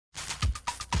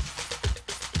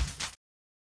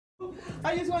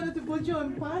I just wanted to put you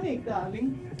in panic,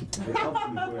 darling.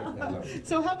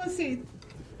 So have a seat.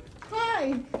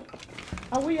 Hi.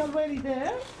 Are we already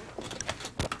there?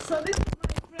 So this is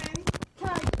my friend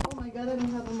Tiger. Oh my God, I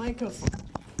don't have a microphone.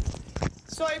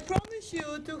 So I promise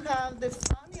you to have the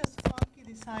funniest funky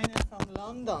designer from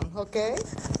London, okay?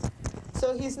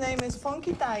 So his name is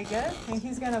Funky Tiger, and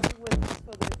he's gonna be with us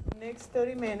for the next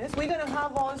 30 minutes. We're gonna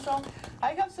have also,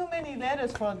 I have so many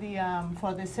letters for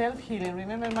the self-healing.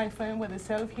 Remember my friend with the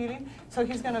self-healing? So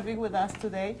he's gonna be with us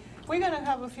today. We're gonna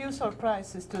have a few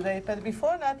surprises today, but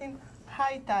before nothing,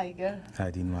 hi Tiger.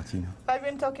 Hi, Dean Martina. I've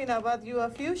been talking about you a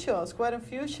few shows, quite a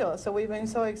few shows, so we've been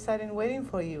so excited waiting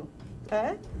for you,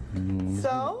 okay?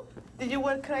 So, did you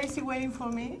work crazy waiting for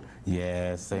me?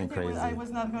 Yeah, same crazy. I was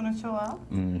not gonna show up?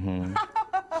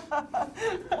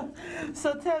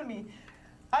 So tell me,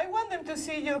 I want them to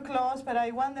see your clothes, but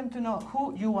I want them to know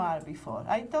who you are before.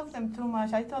 I told them too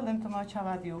much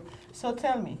about you. So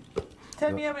tell me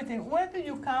everything. Where do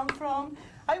you come from?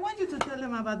 I want you to tell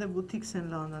them about the boutiques in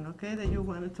London, okay? That you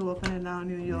wanted to open it now in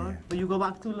New York, but you go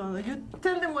back to London. You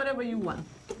tell them whatever you want.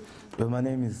 Well, my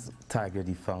name is Tiger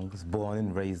D. Funk. Born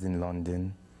and raised in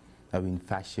London. I've been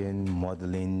fashion,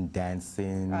 modeling,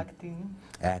 dancing,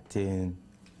 acting.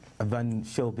 I've run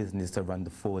show business to run the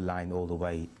full line all the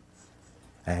way.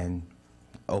 And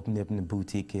opened up a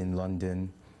boutique in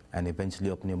London and eventually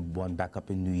opening one back up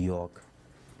in New York.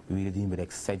 Really dealing with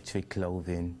eccentric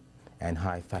clothing and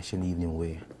high fashion evening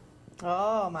wear.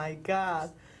 Oh my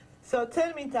God. So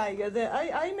tell me, Tiger,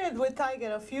 I met with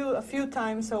Tiger a few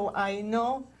times, so I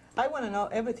want to know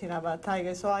everything about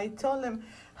Tiger. So I told him,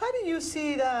 how do you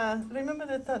see remember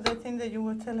the thing that you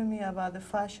were telling me about the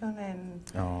fashion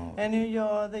in New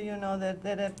York, that, you know,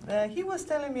 that he was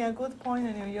telling me a good point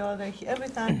in New York, that every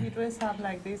time he dresses up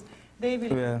like this, they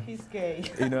believe he's gay.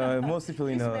 You know, most people,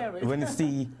 you know, married. when you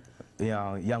see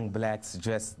young blacks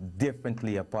dressed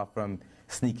differently apart from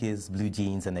sneakers, blue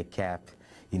jeans, and a cap,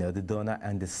 you know, they do not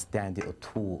understand it at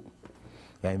all.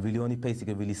 And really, the only place you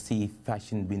can really see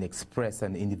fashion being expressed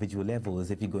on an individual level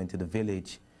is if you go into the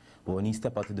village. But when you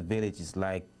step out to the village, it's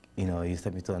like, you know, you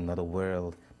step into another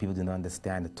world. People do not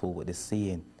understand at all what they're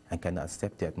seeing and cannot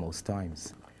accept it most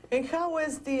times. And how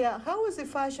is the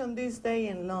fashion this day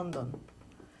in London?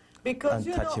 Because,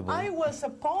 you know, I was a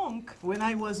punk when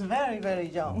I was very, very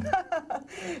young.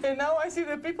 And now I see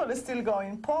the people are still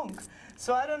going punk.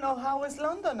 So I don't know how is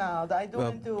London now. I do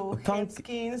into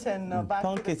skins and back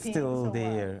punk to the is still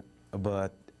there,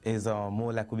 but is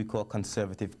more like what we call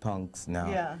conservative punks now.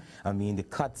 Yeah. I mean, the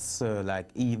cuts are like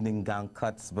evening gown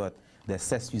cuts, but the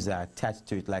accessories are attached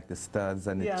to it, like the studs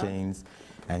and the chains,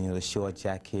 and, you know, the short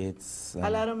jackets. A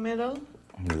lot of metal?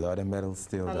 A lot of metal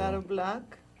still. A lot of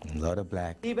black? A lot of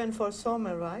black. Even for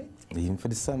summer, right? Even for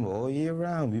the summer, all year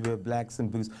round. We wear blacks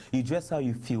and boots. You dress how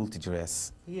you feel to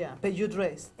dress. Yeah, but you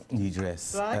dress. You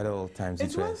dress, right? At all times.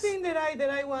 It's one thing that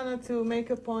I wanted to make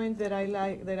a point that I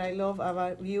like, that I love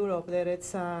about Europe, that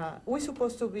it's, we're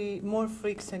supposed to be more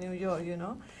freaks in New York, you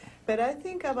know? But I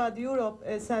think about Europe,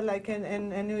 it's like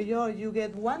in New York, you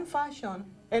get one fashion,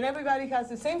 and everybody has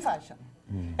the same fashion.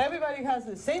 Everybody has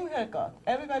the same haircut.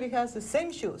 Everybody has the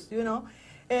same shoes, you know?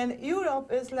 And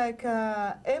Europe is like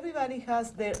everybody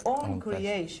has their own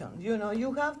creation. You know,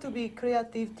 you have to be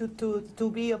creative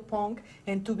to be a punk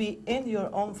and to be in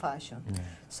your own fashion. Yeah.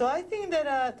 So I think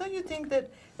that, don't you think that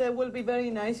will be very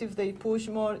nice if they push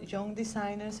more young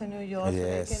designers in New York?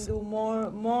 Yes. So they can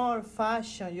do more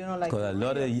fashion, you know, like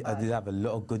they have a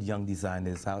lot of good young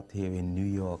designers out here in New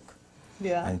York.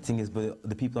 Yeah. And the thing is, but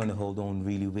the people on the whole don't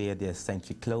really wear their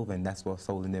eccentric clothing. That's what's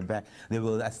holding them back. They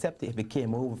will accept it if it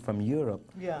came over from Europe.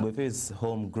 Yeah. But if it's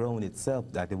homegrown itself,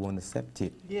 that they won't accept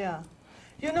it. Yeah.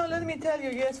 You know, let me tell you,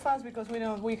 yes, fast, because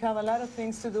we have a lot of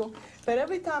things to do. But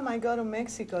every time I go to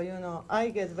Mexico, you know, I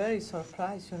get very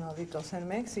surprised, you know, because in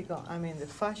Mexico, I mean, the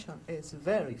fashion is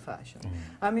very fashion.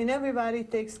 I mean, everybody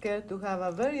takes care to have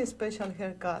a very special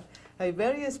haircut, a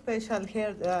very special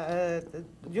hair,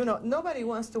 you know, nobody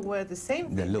wants to wear the same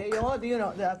thing. The look. They all, you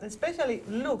know, especially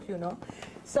look, you know.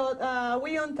 So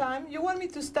we on time. You want me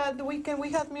to start? We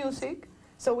have music,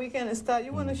 so we can start.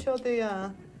 You want to show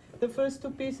the first two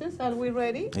pieces? Are we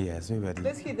ready? Yes, we're ready.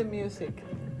 Let's hit the music.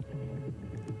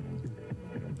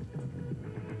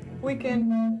 We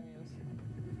can.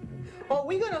 Oh,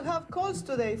 we're gonna have calls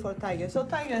today for Tiger. So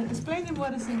Tiger, explain him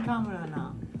what is in camera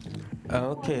now.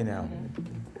 Okay, now.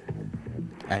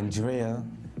 Andrea,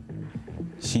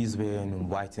 she's wearing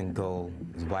white and gold,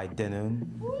 white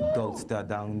denim, gold star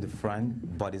down the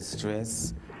front, body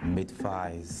stress,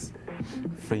 mid-thighs,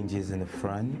 fringes in the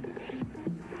front,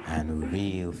 and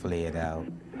real flared out.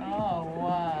 Oh,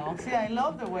 wow. See, I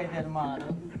love the way they're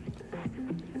modeled.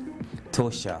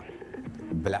 Tosha,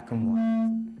 black and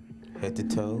white, head to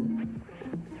toe,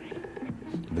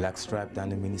 black stripe down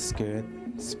the mini skirt,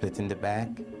 split in the back,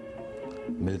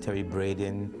 military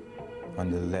braiding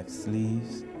on the left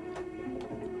sleeves,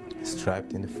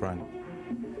 striped in the front.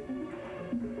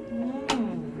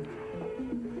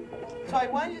 So I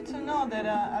want you to know that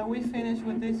are we finished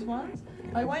with this one?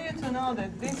 I want you to know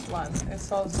that this one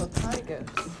is also tigers.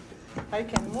 I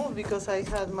can move because I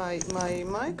had my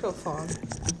microphone.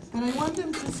 And I want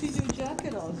them to see your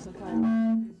jacket also. Look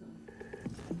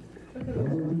at this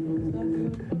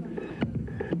one.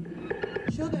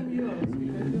 Show them yours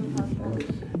because you have one. Be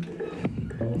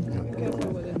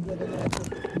careful with the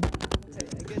microphone. Okay,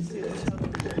 I guess you show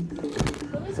them.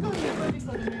 So let's go get ready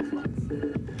for the next one.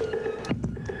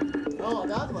 Oh,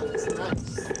 that one is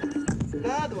nice.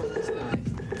 That one is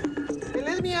nice. And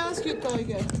let me ask you,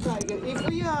 Tiger,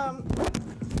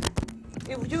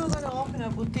 if you're gonna open a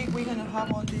boutique, we're gonna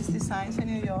have all these designs in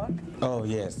New York. Oh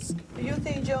yes. Do you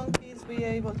think young kids be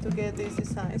able to get these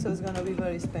designs, or it's gonna be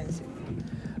very expensive?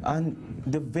 And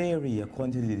they vary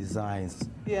according to the designs.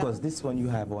 Yeah. Because this one you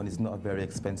have on is not a very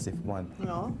expensive one.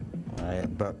 No. Right,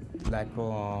 but like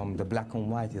the black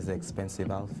and white is an expensive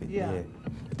outfit. Yeah.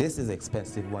 This is an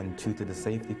expensive one due to the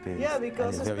safety pins. Yeah,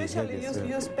 because especially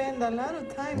you spend a lot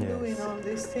of time Yes. doing all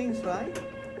these things, right?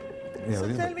 You know, So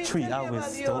this tell is me 3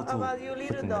 hours about your little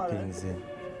putting daughter. the pins in.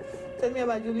 Tell me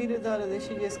about your little daughter that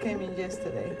she just came in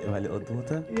yesterday. My little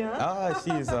daughter? Yeah. Oh,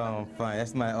 she's fine.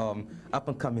 That's my up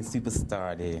and coming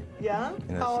superstar there. Yeah?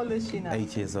 You know, How old is she now?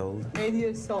 8 years old. 8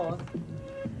 years old.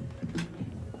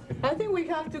 I think we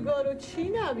have to go to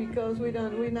China because we're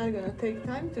not gonna take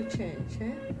time to change,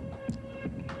 eh?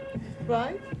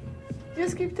 Right?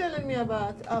 Just keep telling me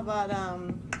about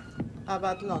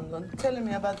London. Telling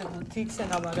me about the boutiques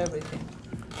and about everything.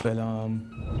 Well,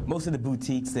 most of the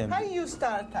boutiques. How do you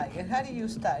start, Tiger? How do you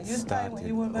start? You started when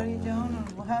you were very young,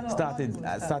 or I started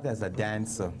as a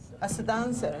dancer. As a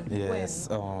dancer? Yes,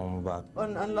 When? about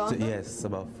On London? yes,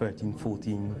 about 13,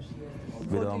 14,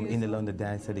 with in the London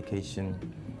dance education.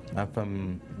 And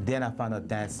from then I found out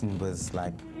dancing was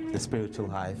like the spiritual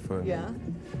high for me. Yeah.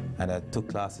 And I took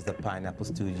classes at Pineapple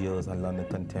Studios and London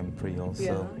Contemporary also.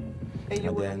 Yeah. And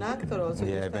you were an actor also?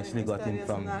 Yeah, eventually got in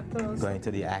from going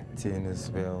to the acting as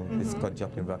well. The Scott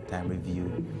Joplin Ragtime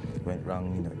Review went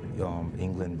wrong,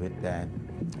 England with that,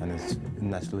 and it's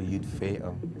National Youth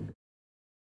Theatre.